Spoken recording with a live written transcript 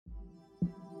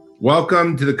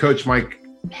Welcome to the Coach Mike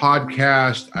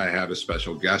podcast. I have a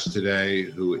special guest today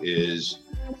who is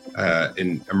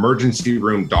an emergency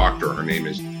room doctor. Her name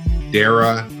is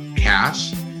Dara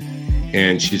Cass,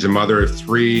 and she's a mother of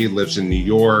three, lives in New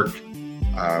York,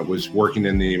 was working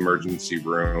in the emergency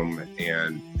room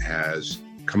and has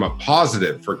come up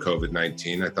positive for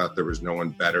COVID-19. I thought there was no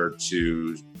one better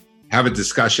to have a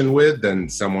discussion with than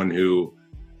someone who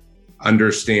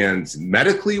understands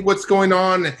medically what's going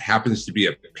on, happens to be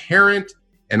a parent,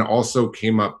 and also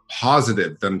came up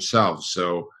positive themselves.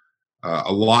 So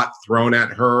a lot thrown at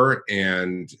her,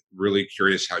 and really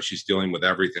curious how she's dealing with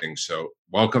everything. So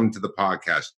welcome to the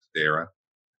podcast, Dara.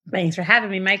 Thanks for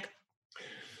having me, Mike.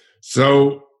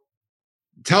 So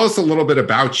tell us a little bit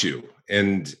about you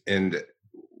and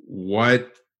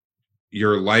what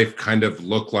your life kind of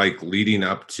looked like leading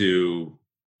up to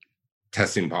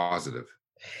testing positive.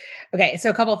 Okay, so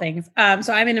a couple of things.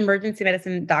 So I'm an emergency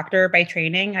medicine doctor by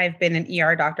training. I've been an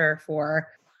ER doctor for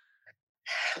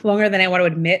longer than I want to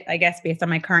admit, I guess, based on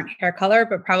my current hair color,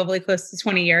 but probably close to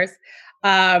 20 years.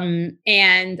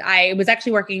 And I was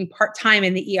actually working part-time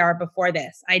in the ER before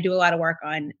this. I do a lot of work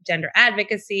on gender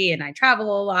advocacy, and I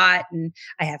travel a lot, and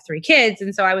I have three kids.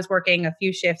 And so I was working a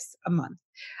few shifts a month.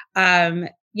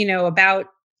 About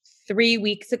 4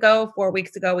 weeks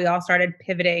ago, we all started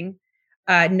pivoting,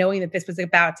 knowing that this was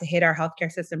about to hit our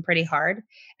healthcare system pretty hard,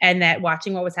 and that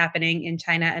watching what was happening in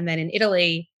China and then in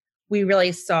Italy, we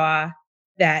really saw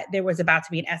that there was about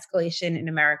to be an escalation in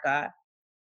America,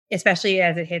 especially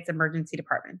as it hits emergency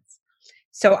departments.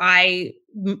 So I,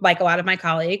 like a lot of my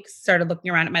colleagues, started looking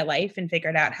around at my life and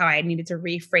figured out how I needed to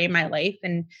reframe my life.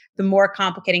 And the more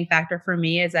complicating factor for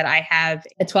me is that I have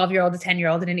a 12-year-old, a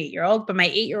 10-year-old, and an 8-year-old. But my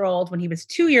 8-year-old, when he was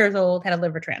 2 years old, had a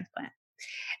liver transplant.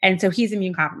 And so he's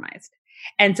immune compromised.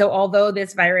 And so although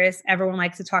this virus, everyone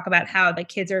likes to talk about how the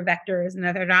kids are vectors and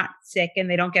that they're not sick and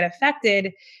they don't get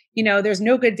affected, there's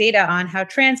no good data on how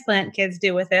transplant kids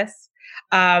do with this.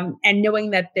 And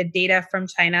knowing that the data from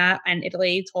China and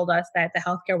Italy told us that the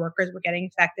healthcare workers were getting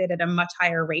infected at a much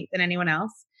higher rate than anyone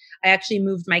else, I actually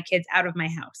moved my kids out of my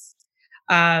house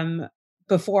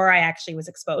before I actually was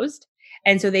exposed.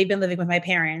 And so they've been living with my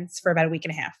parents for about a week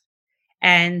and a half.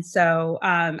 And so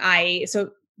so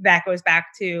that goes back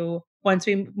to once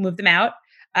we moved them out,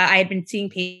 I had been seeing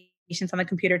patients on the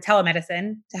computer,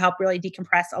 telemedicine, to help really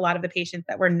decompress a lot of the patients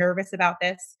that were nervous about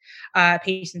this,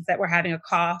 patients that were having a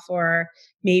cough or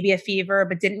maybe a fever,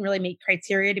 but didn't really meet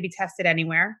criteria to be tested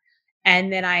anywhere.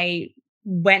 And then I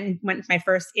went my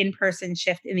first in-person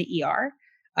shift in the ER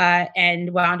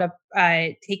and wound up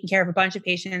taking care of a bunch of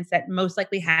patients that most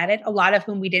likely had it, a lot of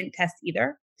whom we didn't test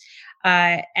either.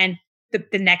 And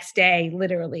the next day,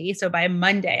 literally. So by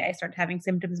Monday, I started having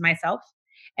symptoms myself.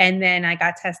 And then I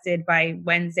got tested by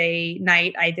Wednesday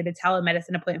night. I did a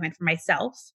telemedicine appointment for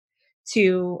myself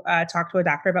to talk to a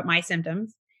doctor about my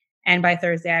symptoms. And by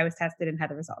Thursday, I was tested and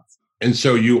had the results. And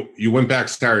so you went back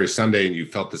Saturday, Sunday, and you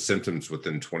felt the symptoms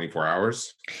within 24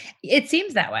 hours? It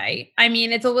seems that way. I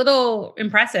mean, it's a little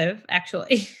impressive,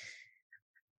 actually.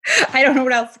 I don't know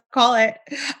what else to call it.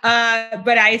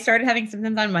 But I started having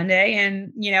symptoms on Monday,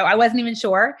 and, I wasn't even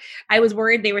sure. I was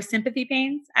worried they were sympathy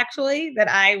pains, actually, that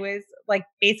I was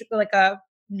basically like a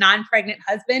non-pregnant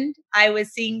husband. I was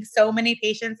seeing so many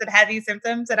patients that had these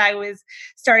symptoms that I was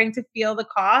starting to feel the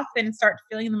cough and start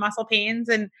feeling the muscle pains.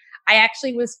 And I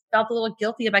actually felt a little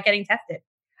guilty about getting tested.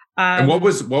 And what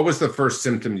was the first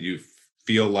symptom you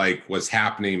feel like was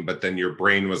happening, but then your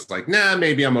brain was like, nah,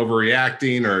 maybe I'm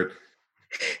overreacting? Or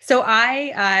So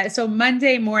so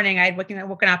Monday morning, I had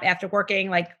woken up after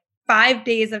working 5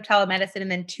 days of telemedicine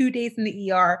and then 2 days in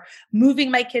the ER,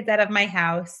 moving my kids out of my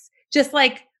house, just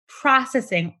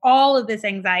processing all of this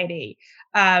anxiety.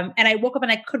 And I woke up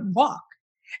and I couldn't walk.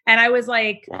 And I was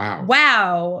like,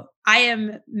 wow, I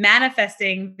am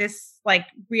manifesting this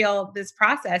this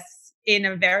process in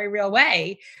a very real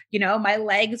way. My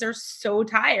legs are so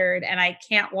tired and I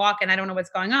can't walk and I don't know what's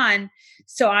going on.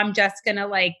 So I'm just going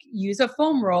to use a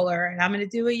foam roller and I'm going to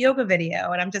do a yoga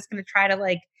video and I'm just going to try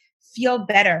to feel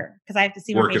better because I have to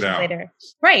see more patients later.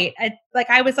 Right.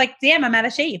 I was like, damn, I'm out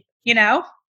of shape,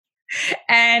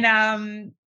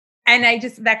 and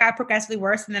that got progressively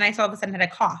worse. And then I saw all of a sudden had a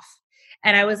cough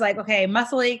and I was like, okay,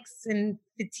 muscle aches and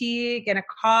fatigue and a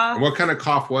cough. What kind of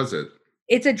cough was it?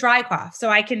 It's a dry cough. So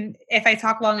I can, if I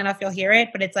talk long enough, you'll hear it,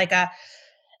 but it's like a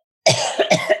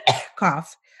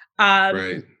cough.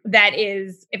 Right. That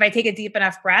is, if I take a deep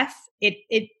enough breath,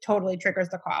 it totally triggers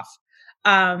the cough.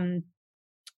 And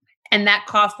that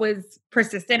cough was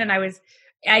persistent. And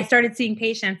I started seeing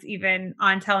patients even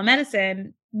on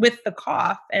telemedicine with the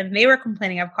cough and they were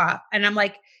complaining of cough. And I'm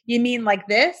like, you mean like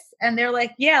this? And they're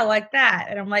like, yeah, like that.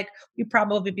 And I'm like, you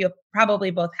probably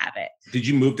both have it. Did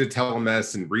you move to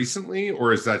telemedicine recently,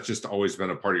 or has that just always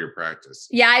been a part of your practice?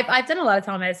 Yeah, I've done a lot of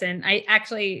telemedicine.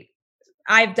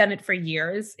 I've done it for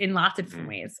years in lots of different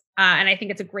ways. And I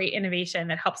think it's a great innovation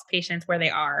that helps patients where they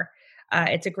are.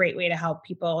 It's a great way to help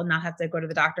people not have to go to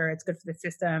the doctor. It's good for the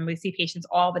system. We see patients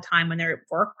all the time when they're at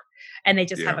work and they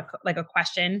just have a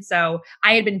question. So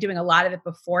I had been doing a lot of it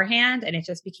beforehand and it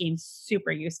just became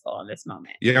super useful in this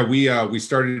moment. Yeah, we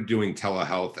started doing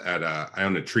telehealth at I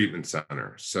own a treatment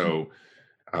center. So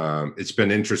it's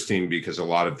been interesting because a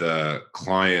lot of the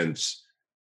clients,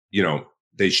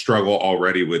 they struggle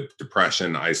already with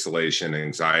depression, isolation,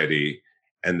 anxiety,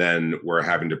 and then we're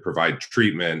having to provide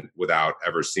treatment without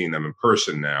ever seeing them in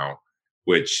person now,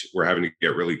 which we're having to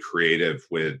get really creative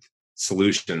with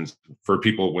solutions for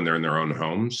people when they're in their own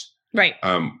homes. Right.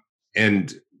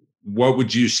 And what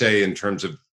would you say in terms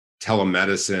of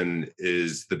telemedicine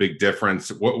is the big difference?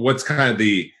 What's kind of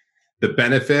the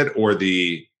benefit or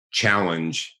the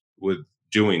challenge with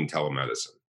doing telemedicine?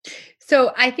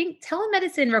 So I think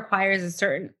telemedicine requires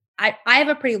I have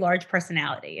a pretty large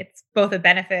personality. It's both a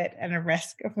benefit and a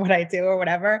risk of what I do or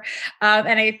whatever.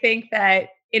 And I think that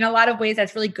in a lot of ways,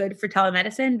 that's really good for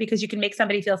telemedicine because you can make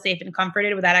somebody feel safe and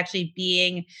comforted without actually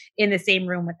being in the same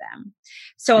room with them.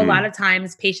 So a lot of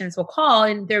times patients will call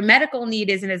and their medical need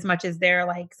isn't as much as their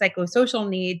like psychosocial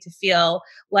need to feel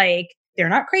like they're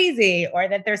not crazy or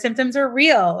that their symptoms are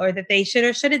real or that they should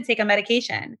or shouldn't take a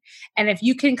medication. And if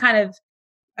you can kind of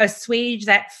assuage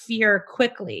that fear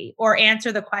quickly or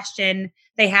answer the question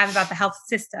they have about the health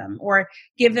system or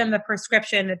give them the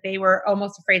prescription that they were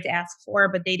almost afraid to ask for,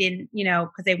 but they didn't,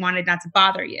 because they wanted not to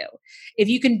bother you. If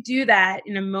you can do that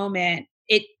in a moment,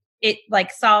 it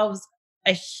like solves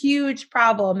a huge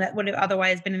problem that would have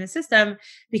otherwise been in the system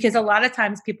because a lot of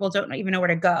times people don't even know where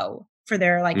to go for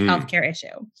their like healthcare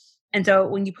issue. And so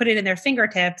when you put it in their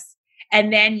fingertips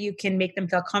and then you can make them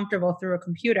feel comfortable through a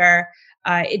computer,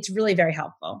 it's really very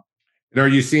helpful. And are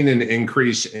you seeing an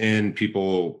increase in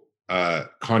people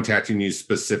contacting you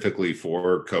specifically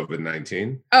for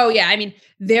COVID-19? Oh, yeah. I mean,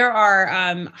 there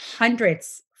are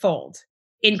hundreds fold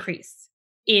increase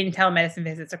in telemedicine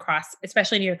visits across,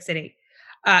 especially New York City.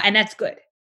 And that's good.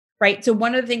 Right. So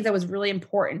one of the things that was really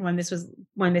important when this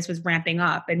was ramping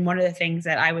up, and one of the things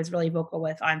that I was really vocal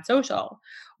with on social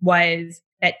was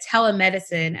that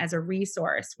telemedicine as a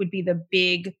resource would be the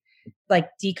big like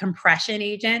decompression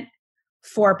agent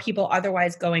for people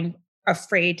otherwise going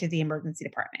afraid to the emergency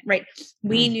department, right?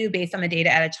 We knew based on the data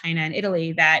out of China and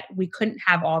Italy that we couldn't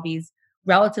have all these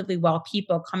relatively well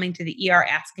people coming to the ER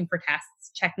asking for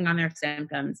tests, checking on their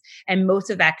symptoms. And most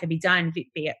of that could be done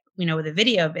via, with a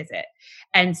video visit.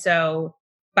 And so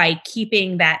by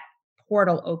keeping that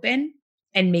portal open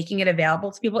and making it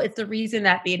available to people, it's the reason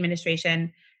that the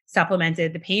administration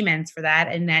supplemented the payments for that.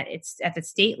 And that it's at the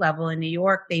state level in New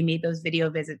York, they made those video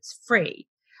visits free.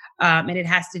 And it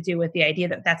has to do with the idea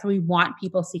that that's what we want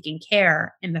people seeking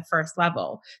care in the first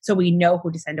level. So we know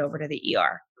who to send over to the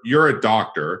ER. You're a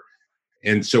doctor.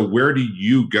 And so where do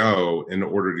you go in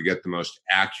order to get the most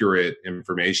accurate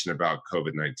information about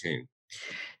COVID-19?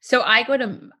 So I go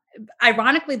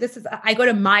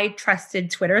to my trusted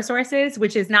Twitter sources,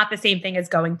 which is not the same thing as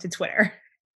going to Twitter.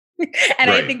 And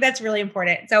right. I think that's really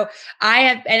important. So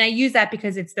I use that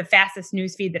because it's the fastest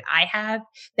news feed that I have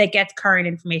that gets current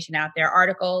information out there,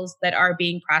 articles that are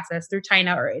being processed through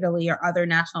China or Italy or other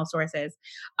national sources.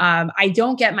 I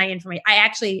don't get my information.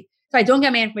 I don't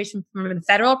get my information from the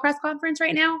federal press conference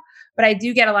right now, but I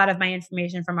do get a lot of my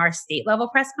information from our state level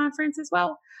press conference as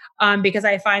well, because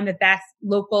I find that that's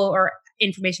local or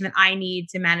information that I need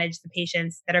to manage the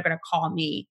patients that are going to call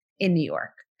me in New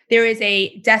York. There is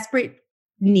a desperate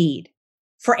need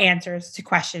for answers to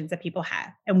questions that people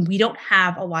have, and we don't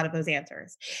have a lot of those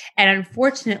answers. And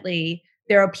unfortunately,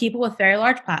 there are people with very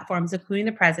large platforms, including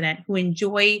the president, who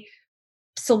enjoy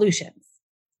solutions.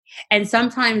 And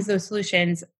sometimes those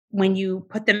solutions, when you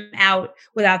put them out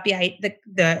without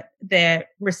the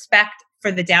respect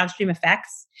for the downstream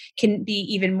effects, can be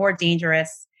even more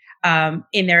dangerous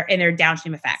in their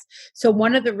downstream effects. So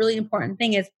one of the really important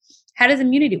things is, how does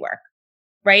immunity work?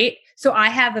 Right? So I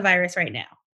have the virus right now.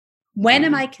 When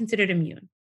am I considered immune?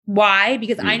 Why?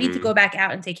 Because I need to go back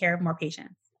out and take care of more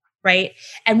patients. Right?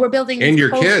 And we're building and your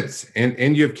kids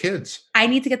and you have kids. I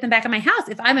need to get them back in my house.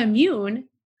 If I'm immune,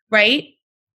 right?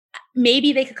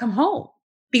 Maybe they could come home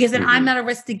because then I'm not at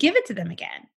risk to give it to them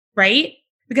again. Right?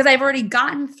 Because I've already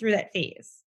gotten through that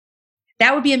phase.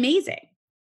 That would be amazing.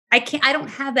 I don't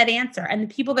have that answer. And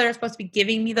the people that are supposed to be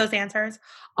giving me those answers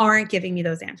aren't giving me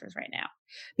those answers right now.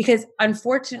 Because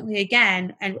unfortunately,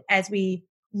 again, and as we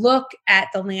look at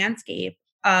the landscape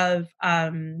of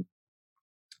the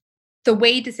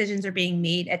way decisions are being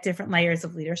made at different layers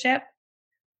of leadership,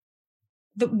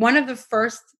 one of the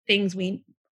first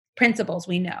principles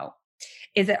we know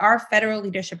is that our federal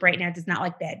leadership right now does not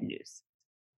like bad news,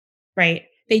 right?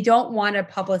 They don't want to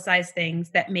publicize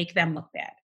things that make them look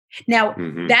bad. Now,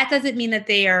 that doesn't mean that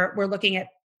we're looking at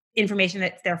information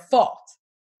that's their fault,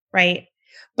 right?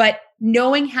 But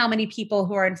knowing how many people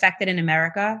who are infected in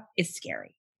America is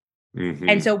scary.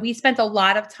 And so we spent a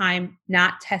lot of time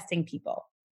not testing people,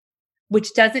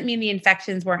 which doesn't mean the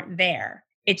infections weren't there.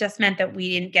 It just meant that we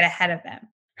didn't get ahead of them.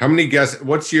 How many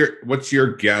what's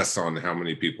your guess on how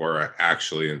many people are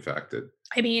actually infected?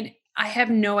 I mean, I have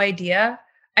no idea.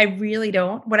 I really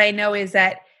don't. What I know is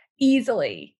that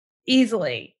easily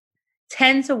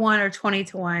 10 to 1 or 20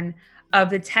 to 1 of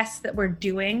the tests that we're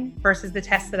doing versus the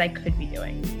tests that I could be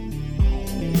doing.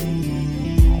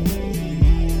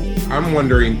 I'm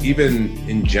wondering, even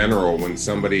in general, when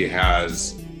somebody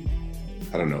has,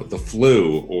 I don't know, the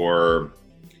flu or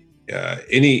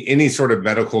any sort of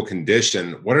medical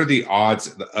condition, what are the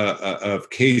odds of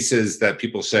cases that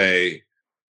people say,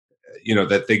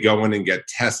 that they go in and get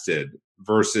tested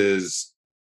versus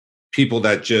people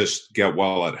that just get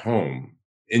well at home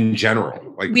in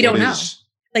general? Like, we don't know.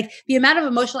 Like the amount of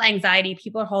emotional anxiety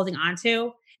people are holding on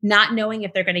to, not knowing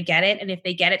if they're going to get it, and if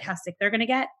they get it, how sick they're going to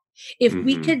get. If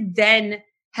we could then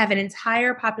have an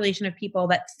entire population of people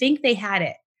that think they had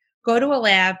it, go to a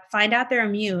lab, find out they're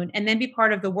immune, and then be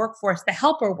part of the workforce, the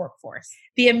helper workforce,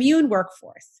 the immune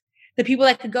workforce, the people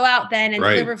that could go out then and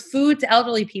deliver food to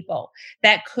elderly people,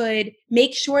 that could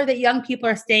make sure that young people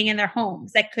are staying in their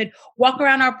homes, that could walk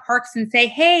around our parks and say,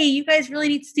 hey, you guys really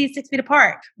need to stay 6 feet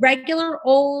apart. Regular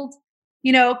old,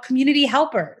 community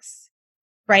helpers,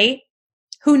 right?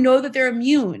 Who know that they're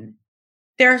immune.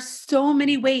 There are so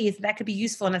many ways that could be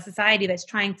useful in a society that's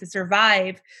trying to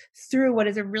survive through what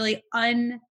is a really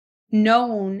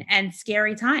unknown and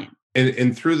scary time.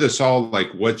 And through this all,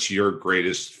 like, what's your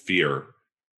greatest fear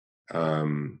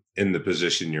in the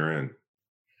position you're in?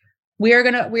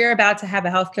 We're about to have a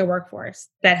healthcare workforce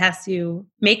that has to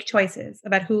make choices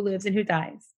about who lives and who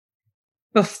dies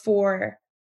before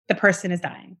the person is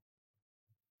dying.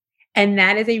 And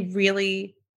that is a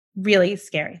really, really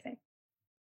scary thing.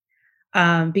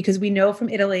 Because we know from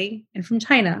Italy and from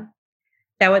China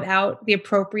that without the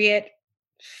appropriate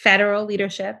federal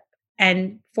leadership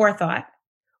and forethought,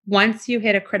 once you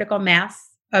hit a critical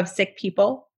mass of sick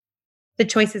people, the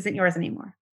choice isn't yours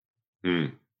anymore.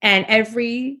 And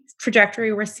every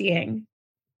trajectory we're seeing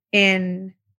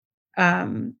in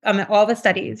all the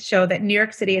studies show that New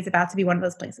York City is about to be one of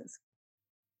those places.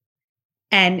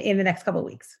 And in the next couple of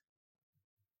weeks.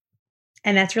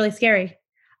 And that's really scary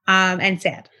and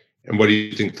sad. And what do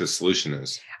you think the solution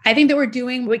is? I think that we're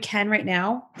doing what we can right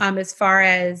now, as far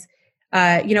as,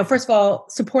 first of all,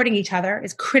 supporting each other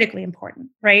is critically important,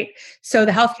 right? So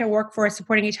the healthcare workforce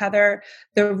supporting each other,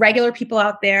 the regular people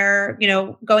out there,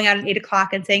 going out at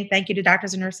 8:00 and saying thank you to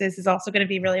doctors and nurses is also going to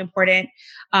be really important.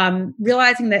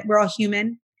 Realizing that we're all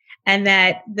human and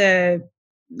that the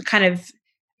kind of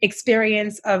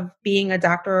experience of being a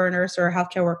doctor or a nurse or a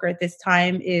healthcare worker at this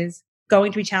time is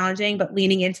going to be challenging, but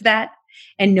leaning into that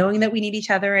and knowing that we need each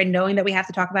other and knowing that we have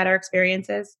to talk about our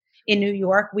experiences. In New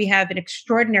York, we have an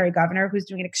extraordinary governor who's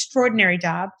doing an extraordinary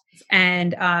job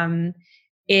and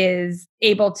is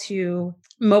able to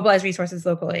mobilize resources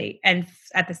locally and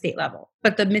at the state level.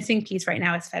 But the missing piece right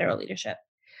now is federal leadership.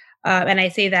 And I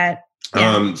say that.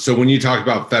 Yeah. So when you talk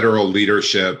about federal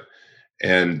leadership,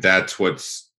 and that's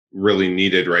what's really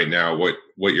needed right now,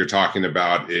 what you're talking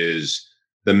about is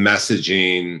the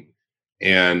messaging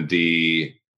and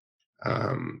the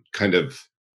kind of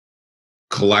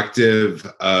collective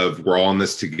of we're all in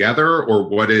this together, or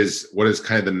what is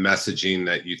kind of the messaging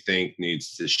that you think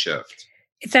needs to shift?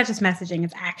 It's not just messaging,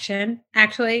 it's action,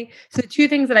 actually. So the two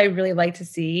things that I really like to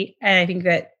see, and I think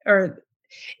that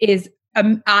is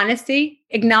honesty,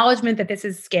 acknowledgement that this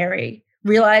is scary,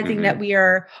 realizing that we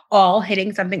are all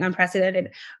hitting something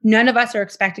unprecedented. None of us are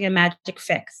expecting a magic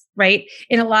fix, right?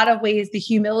 In a lot of ways, the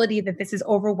humility that this is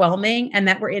overwhelming and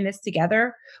that we're in this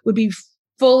together would be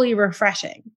fully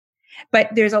refreshing. But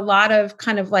there's a lot of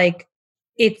kind of like,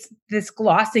 it's this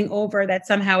glossing over that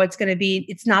somehow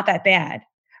it's not that bad,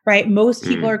 right? Most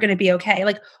people are going to be okay.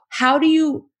 Like,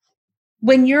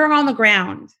 when you're on the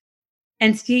ground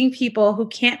and seeing people who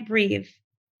can't breathe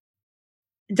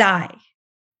die,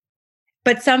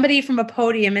 but somebody from a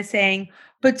podium is saying,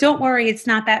 but don't worry, it's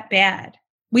not that bad.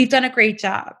 We've done a great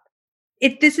job.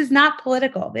 This is not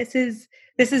political. This is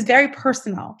very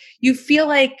personal. You feel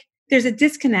like there's a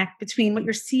disconnect between what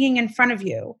you're seeing in front of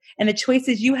you and the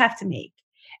choices you have to make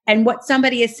and what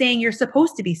somebody is saying you're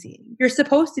supposed to be seeing. You're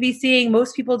supposed to be seeing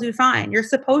most people do fine. You're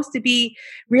supposed to be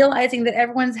realizing that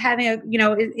everyone's having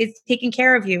is taking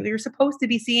care of you. You're supposed to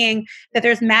be seeing that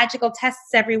there's magical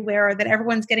tests everywhere, that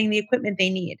everyone's getting the equipment they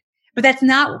need. But that's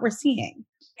not what we're seeing.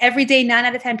 Every day, 9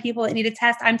 out of 10 people that need a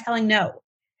test, I'm telling no.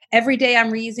 Every day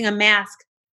I'm reusing a mask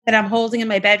that I'm holding in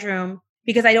my bedroom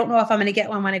because I don't know if I'm going to get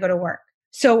one when I go to work.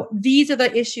 So these are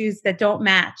the issues that don't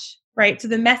match, right? So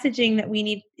the messaging that we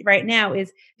need right now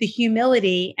is the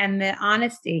humility and the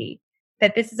honesty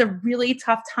that this is a really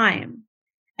tough time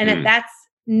and that's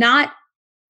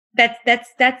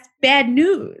bad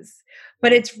news,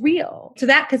 but it's real. So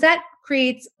because that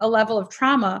creates a level of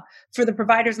trauma for the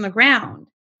providers on the ground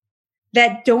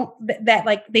that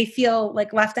like they feel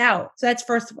like left out. So that's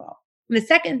first of all. And the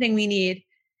second thing we need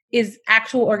is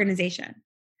actual organization,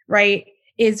 right?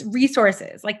 Is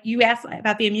resources. Like you asked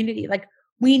about the immunity, like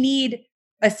we need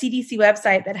a CDC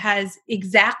website that has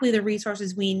exactly the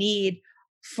resources we need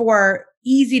for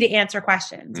easy to answer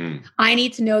questions. I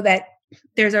need to know that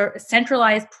there's a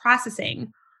centralized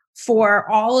processing for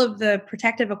all of the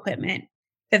protective equipment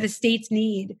that the states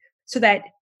need so that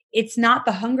it's not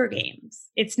the Hunger Games.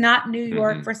 It's not New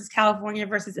York versus California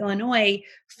versus Illinois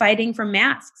fighting for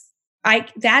masks.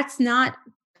 That's not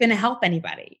going to help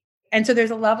anybody. And so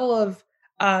there's a level of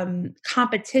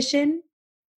competition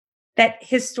that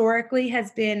historically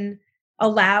has been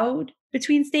allowed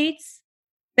between states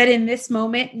that in this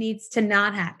moment needs to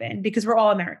not happen because we're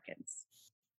all Americans.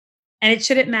 And it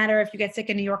shouldn't matter if you get sick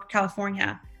in New York or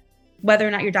California, whether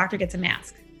or not your doctor gets a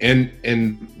mask.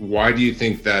 And why do you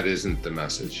think that isn't the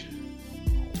message?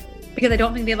 Because I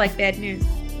don't think they like bad news.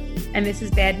 And this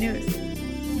is bad news.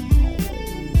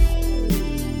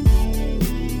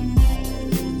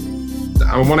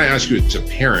 I want to ask you, as a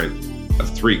parent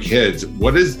of 3 kids,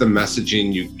 what is the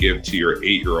messaging you give to your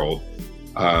 8-year-old?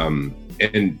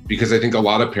 And because I think a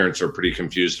lot of parents are pretty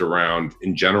confused around,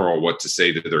 in general, what to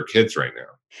say to their kids right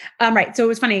now. Right. So it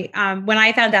was funny. When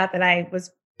I found out that I was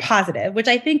positive, which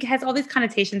I think has all these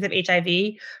connotations of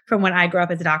HIV from when I grew up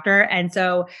as a doctor. And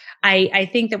so I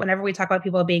think that whenever we talk about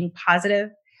people being positive,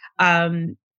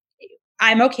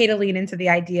 I'm okay to lean into the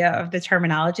idea of the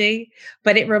terminology,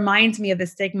 but it reminds me of the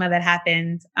stigma that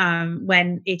happened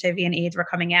when HIV and AIDS were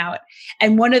coming out.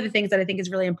 And one of the things that I think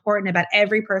is really important about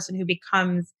every person who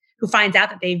finds out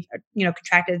that they've,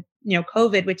 contracted,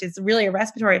 COVID, which is really a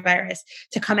respiratory virus,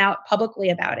 to come out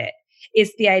publicly about it,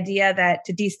 is the idea that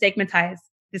to destigmatize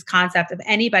this concept of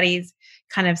anybody's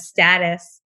kind of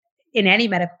status in any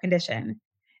medical condition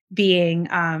being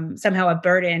somehow a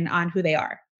burden on who they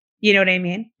are. You know what I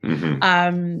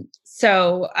mean?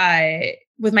 So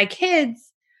with my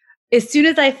kids, as soon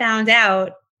as I found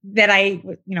out that I,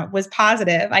 was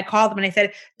positive, I called them and I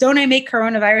said, "Don't I make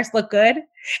coronavirus look good?"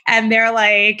 And they're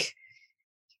like,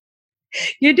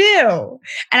 "You do."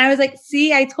 And I was like,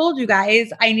 "See, I told you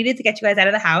guys I needed to get you guys out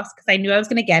of the house because I knew I was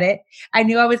going to get it. I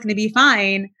knew I was going to be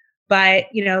fine. But,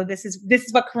 this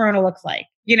is what Corona looks like,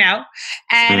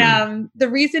 And the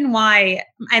reason why,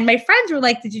 and my friends were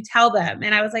like, "Did you tell them?"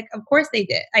 And I was like, "Of course they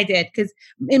did. I did." Because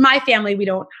in my family, we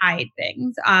don't hide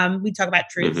things. We talk about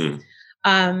truth.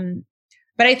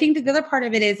 But I think that the other part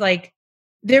of it is like,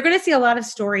 they're going to see a lot of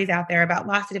stories out there about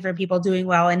lots of different people doing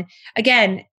well. And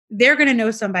again, they're going to know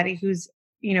somebody who's,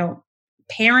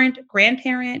 parent,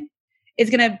 grandparent is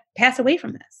going to pass away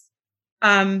from this.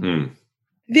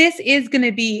 This is going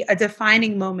to be a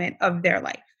defining moment of their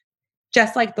life,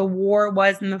 just like the war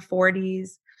was in the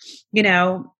 40s,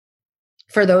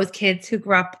 for those kids who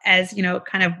grew up as,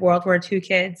 kind of World War II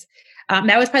kids.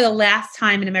 That was probably the last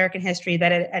time in American history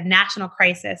that a national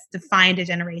crisis defined a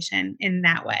generation in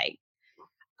that way.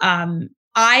 I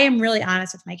am really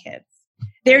honest with my kids.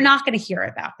 They're not going to hear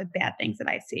about the bad things that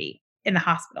I see in the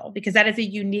hospital because that is a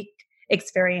unique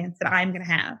experience that I'm going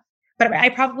to have. But I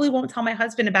probably won't tell my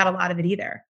husband about a lot of it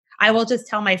either. I will just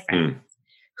tell my friends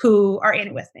who are in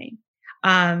it with me.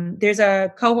 There's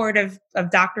a cohort of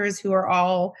doctors who are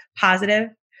all positive,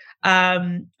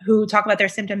 who talk about their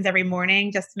symptoms every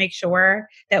morning just to make sure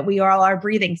that we all are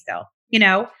breathing still,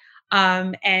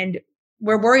 and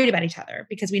we're worried about each other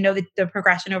because we know the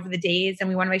progression over the days and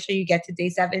we want to make sure you get to day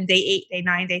 7, day 8, day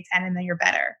 9, day 10, and then you're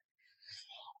better.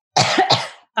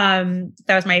 That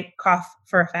was my cough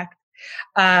for effect.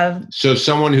 So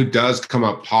someone who does come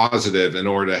up positive, in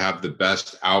order to have the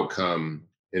best outcome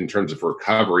in terms of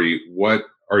recovery, what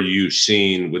are you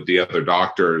seeing with the other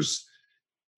doctors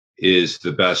is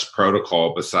the best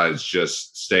protocol besides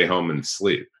just stay home and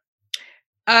sleep?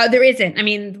 There isn't. I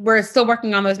mean, we're still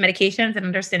working on those medications and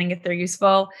understanding if they're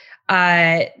useful.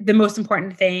 The most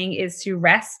important thing is to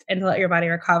rest and to let your body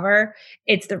recover.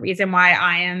 It's the reason why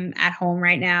I am at home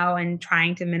right now and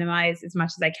trying to minimize as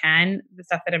much as I can the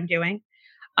stuff that I'm doing.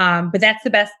 But that's the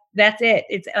best. That's it.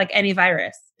 It's like any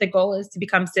virus. The goal is to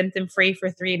become symptom free for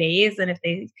 3 days. And if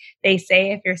they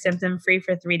say if you're symptom free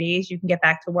for 3 days, you can get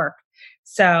back to work.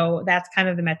 So that's kind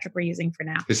of the metric we're using for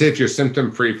now. They say if you're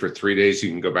symptom free for 3 days, you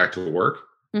can go back to work,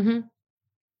 even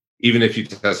if you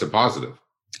tested positive.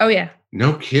 Oh yeah.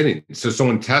 No kidding. So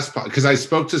someone because I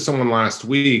spoke to someone last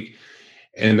week,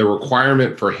 and the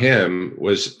requirement for him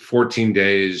was 14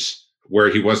 days where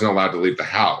he wasn't allowed to leave the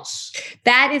house.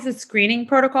 That is a screening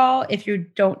protocol if you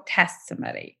don't test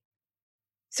somebody.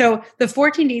 So the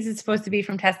 14 days is supposed to be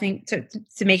from testing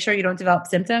to make sure you don't develop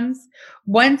symptoms.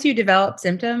 Once you develop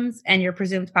symptoms and you're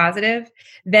presumed positive,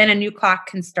 then a new clock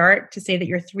can start to say that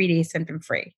you're 3 days symptom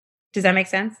free. Does that make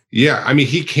sense? Yeah. I mean,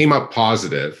 he came up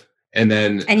positive and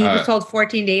then... And he was told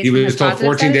 14 days. He was told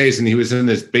 14 days and he was in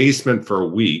this basement for a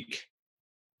week.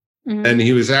 And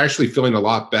he was actually feeling a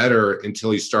lot better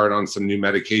until he started on some new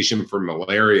medication for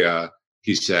malaria,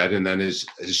 he said. And then his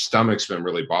stomach's been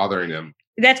really bothering him.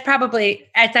 It's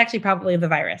actually probably the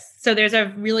virus. So there's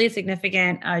a really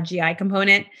significant GI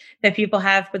component that people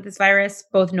have with this virus,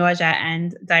 both nausea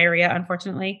and diarrhea,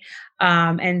 unfortunately.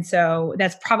 And so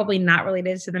that's probably not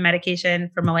related to the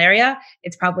medication for malaria.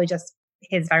 It's probably just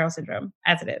his viral syndrome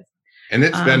as it is. And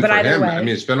it's been for him. I mean,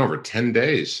 it's been over 10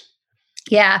 days.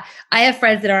 Yeah. I have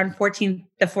friends that are on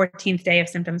the 14th day of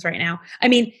symptoms right now. I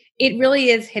mean, it really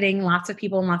is hitting lots of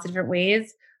people in lots of different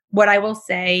ways. What I will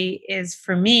say is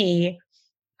for me,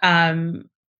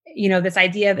 this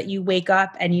idea that you wake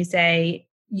up and you say,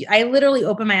 I literally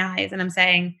open my eyes and I'm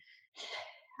saying,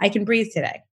 I can breathe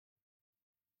today.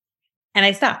 And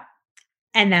I stop.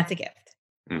 And that's a gift.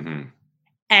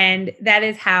 And that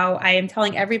is how I am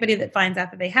telling everybody that finds out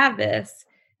that they have this,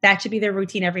 that should be their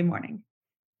routine every morning.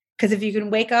 Because if you can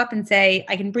wake up and say,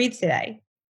 I can breathe today,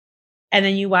 and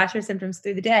then you watch your symptoms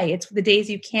through the day, it's the days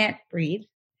you can't breathe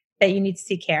that you need to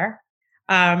seek care.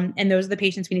 And those are the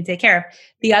patients we need to take care of.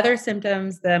 The other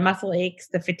symptoms, the muscle aches,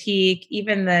 the fatigue,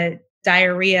 even the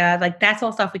diarrhea, like that's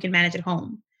all stuff we can manage at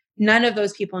home. None of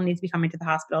those people need to be coming to the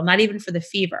hospital, not even for the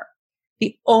fever.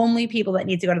 The only people that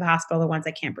need to go to the hospital are the ones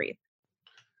that can't breathe.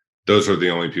 Those are the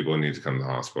only people who need to come to the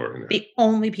hospital right now. The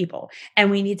only people.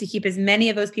 And we need to keep as many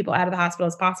of those people out of the hospital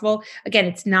as possible. Again,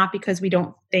 it's not because we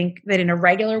don't think that in a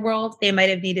regular world, they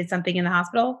might have needed something in the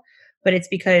hospital, but it's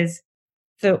because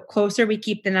the closer we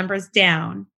keep the numbers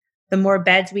down, the more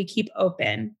beds we keep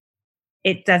open,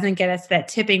 it doesn't get us to that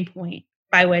tipping point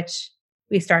by which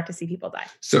we start to see people die.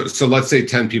 So let's say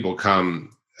 10 people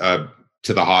come to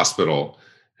the hospital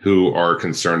who are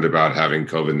concerned about having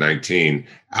COVID-19.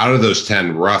 Out of those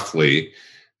 10, roughly,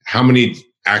 how many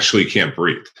actually can't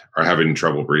breathe or having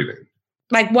trouble breathing?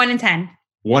 Like 1 in 10.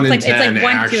 1 in 10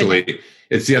 actually.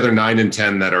 It's the other 9 in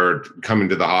 10 that are coming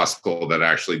to the hospital that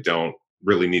actually don't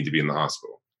really need to be in the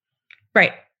hospital.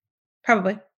 Right.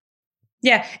 Probably.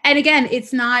 Yeah. And again,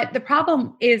 it's not, the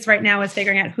problem is right now is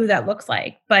figuring out who that looks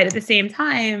like. But at the same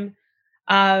time,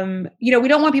 we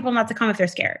don't want people not to come if they're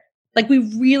scared. Like we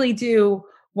really do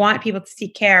want people to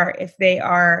seek care if they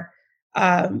are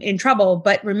in trouble.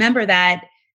 But remember that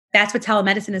that's what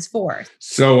telemedicine is for.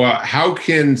 So how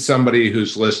can somebody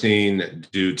who's listening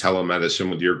do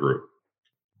telemedicine with your group?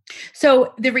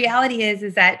 So the reality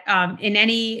is that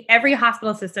in every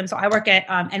hospital system, so I work at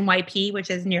NYP, which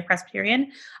is New York Presbyterian.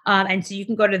 And so you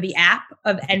can go to the app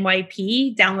of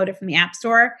NYP, download it from the App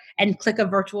Store and click a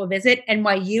virtual visit.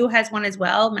 NYU has one as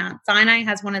well. Mount Sinai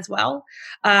has one as well.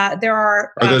 There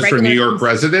are those for New York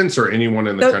residents or anyone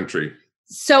in the country?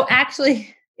 So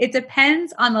actually, it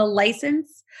depends on the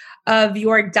license of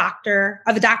your doctor,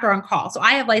 of the doctor on call. So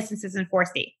I have licenses in 4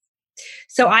 states.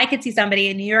 So I could see somebody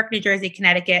in New York, New Jersey,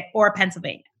 Connecticut, or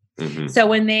Pennsylvania. So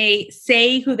when they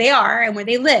say who they are and where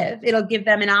they live, it'll give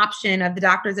them an option of the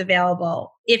doctors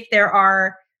available if there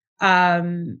are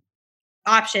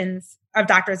options of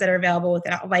doctors that are available with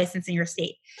a license in your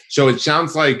state. So it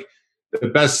sounds like the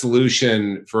best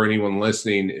solution for anyone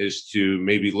listening is to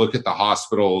maybe look at the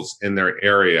hospitals in their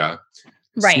area,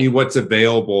 see what's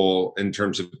available in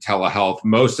terms of telehealth.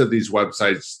 Most of these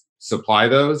websites supply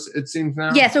those, it seems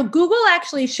now. Yeah, so Google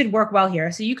actually should work well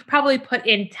here. So you could probably put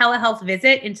in telehealth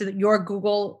visit into your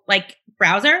Google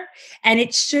browser, and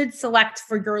it should select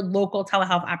for your local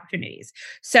telehealth opportunities.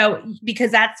 So because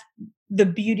that's the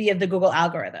beauty of the Google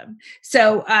algorithm.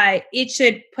 So it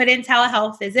should put in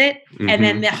telehealth visit, and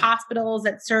then the hospitals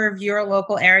that serve your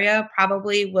local area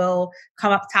probably will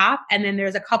come up top. And then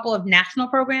there's a couple of national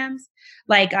programs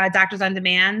like Doctors on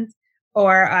Demand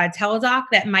or Teladoc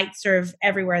that might serve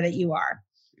everywhere that you are.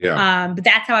 Yeah. But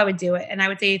that's how I would do it. And I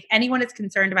would say if anyone is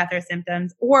concerned about their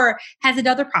symptoms or has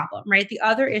another problem, right? The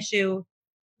other issue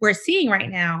we're seeing right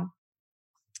now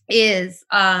is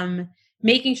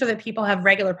making sure that people have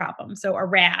regular problems. So a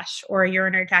rash or a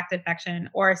urinary tract infection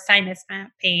or sinus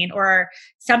pain or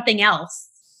something else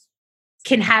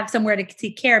can have somewhere to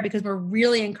seek care, because we're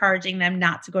really encouraging them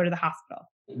not to go to the hospital.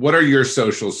 What are your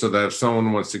socials so that if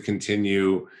someone wants to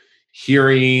continue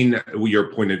hearing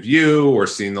your point of view or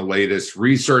seeing the latest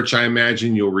research, I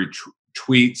imagine you'll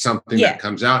retweet something that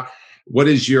comes out. What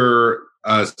is your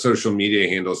social media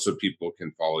handle so people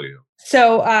can follow you?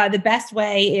 So the best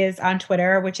way is on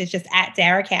Twitter, which is just at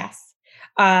Dara Kass.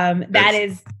 That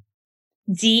is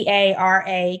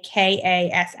DARAKASS,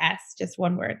 just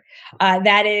one word.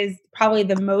 That is probably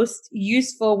the most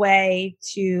useful way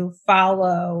to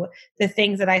follow the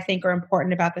things that I think are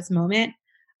important about this moment.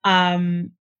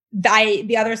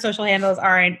 The other social handles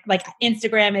aren't, like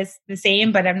Instagram is the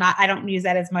same, but I don't use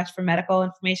that as much for medical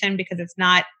information because it's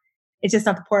just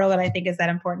not the portal that I think is that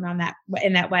important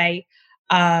in that way.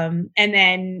 And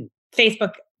then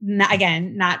Facebook,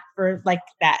 not for like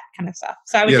that kind of stuff.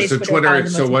 So I would say so Twitter.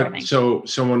 So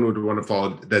someone would want to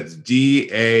follow. That's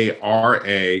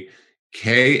DARAKASS.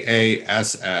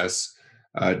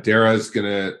 Dara is going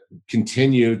to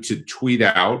continue to tweet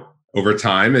out over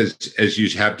time as you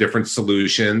have different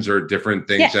solutions or different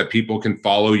things that people can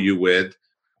follow you with.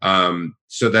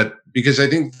 So that, because I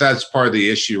think that's part of the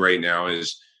issue right now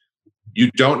is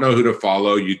you don't know who to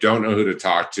follow, you don't know who to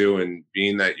talk to, and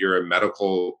being that you're a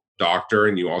medical doctor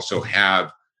and you also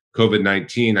have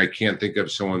COVID-19, I can't think of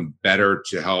someone better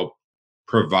to help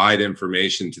provide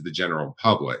information to the general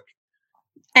public.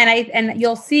 And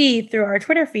you'll see through our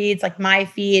Twitter feeds, like my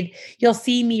feed, you'll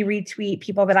see me retweet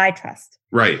people that I trust.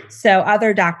 Right. So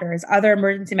other doctors, other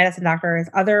emergency medicine doctors,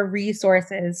 other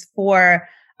resources for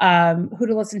who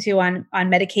to listen to on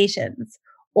medications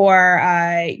or,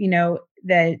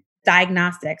 the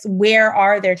diagnostics. Where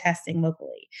are they testing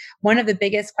locally? One of the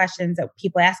biggest questions that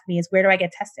people ask me is, where do I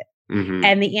get tested?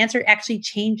 And the answer actually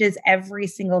changes every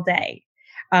single day.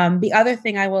 The other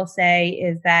thing I will say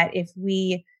is that if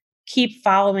we keep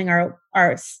following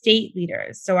our state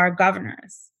leaders, so our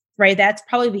governors, right? That's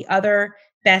probably the other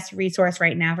best resource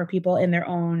right now for people in their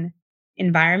own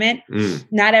environment.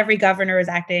 Not every governor is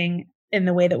acting in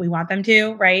the way that we want them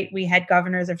to, right? We had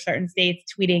governors of certain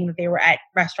states tweeting that they were at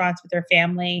restaurants with their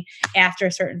family after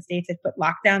certain states had put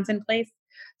lockdowns in place.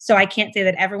 So I can't say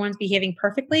that everyone's behaving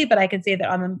perfectly, but I can say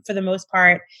that for the most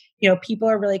part, people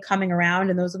are really coming around,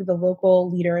 and those will be the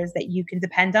local leaders that you can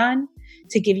depend on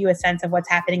to give you a sense of what's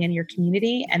happening in your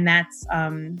community. And that's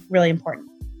really important.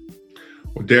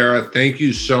 Well, Dara, thank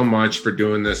you so much for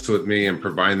doing this with me and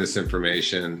providing this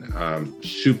information.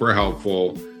 Super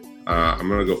helpful. I'm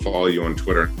going to go follow you on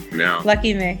Twitter now.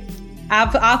 Lucky me.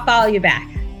 I'll follow you back.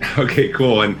 Okay,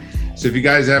 cool. And so if you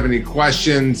guys have any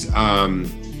questions,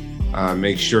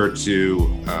 make sure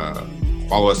to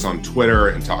follow us on Twitter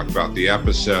and talk about the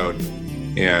episode.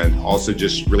 And also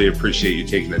just really appreciate you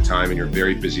taking the time in your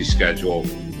very busy schedule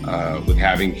with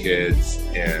having kids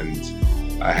and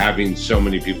having so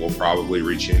many people probably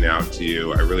reaching out to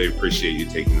you. I really appreciate you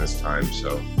taking this time.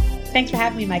 So thanks for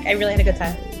having me, Mike. I really had a good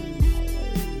time.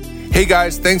 Hey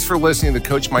guys, thanks for listening to the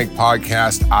Coach Mike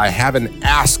podcast. I have an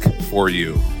ask for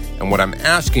you. And what I'm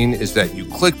asking is that you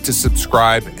click to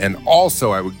subscribe. And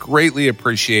also, I would greatly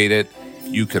appreciate it if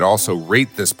you could also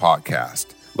rate this podcast.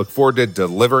 Look forward to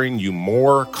delivering you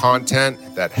more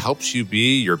content that helps you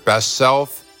be your best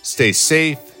self. Stay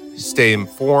safe, stay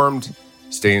informed,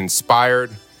 stay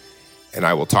inspired, and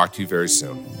I will talk to you very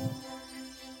soon.